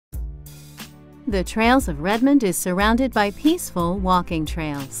The Trails of Redmond is surrounded by peaceful walking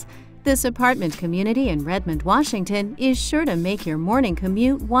trails. This apartment community in Redmond, Washington is sure to make your morning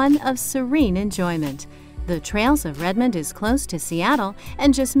commute one of serene enjoyment. The Trails of Redmond is close to Seattle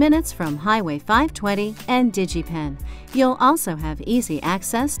and just minutes from Highway 520 and DigiPen. You'll also have easy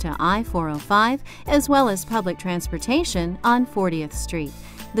access to I-405 as well as public transportation on 40th Street.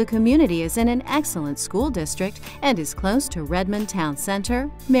 The community is in an excellent school district and is close to Redmond Town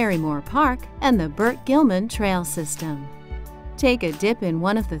Center, Marymore Park, and the Burt Gilman Trail System. Take a dip in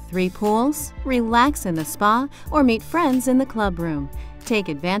one of the 3 pools, relax in the spa, or meet friends in the club room. Take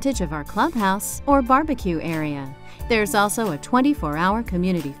advantage of our clubhouse or barbecue area. There's also a 24-hour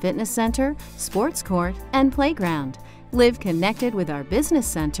community fitness center, sports court, and playground. Live connected with our business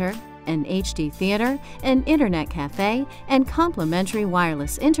center, an HD theater, an internet cafe, and complimentary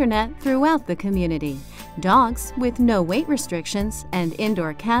wireless internet throughout the community. Dogs with no weight restrictions and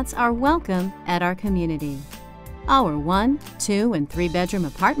indoor cats are welcome at our community. Our 1-, 2-, and 3-bedroom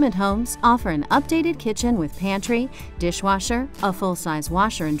apartment homes offer an updated kitchen with pantry, dishwasher, a full-size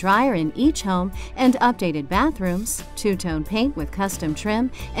washer and dryer in each home, and updated bathrooms, 2-tone paint with custom trim,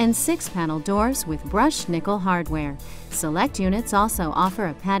 and 6-panel doors with brushed nickel hardware. Select units also offer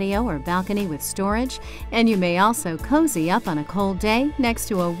a patio or balcony with storage, and you may also cozy up on a cold day next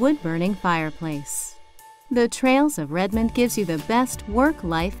to a wood-burning fireplace. The Trails of Redmond gives you the best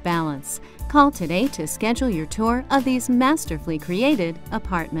work-life balance. Call today to schedule your tour of these masterfully created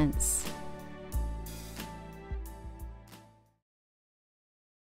apartments.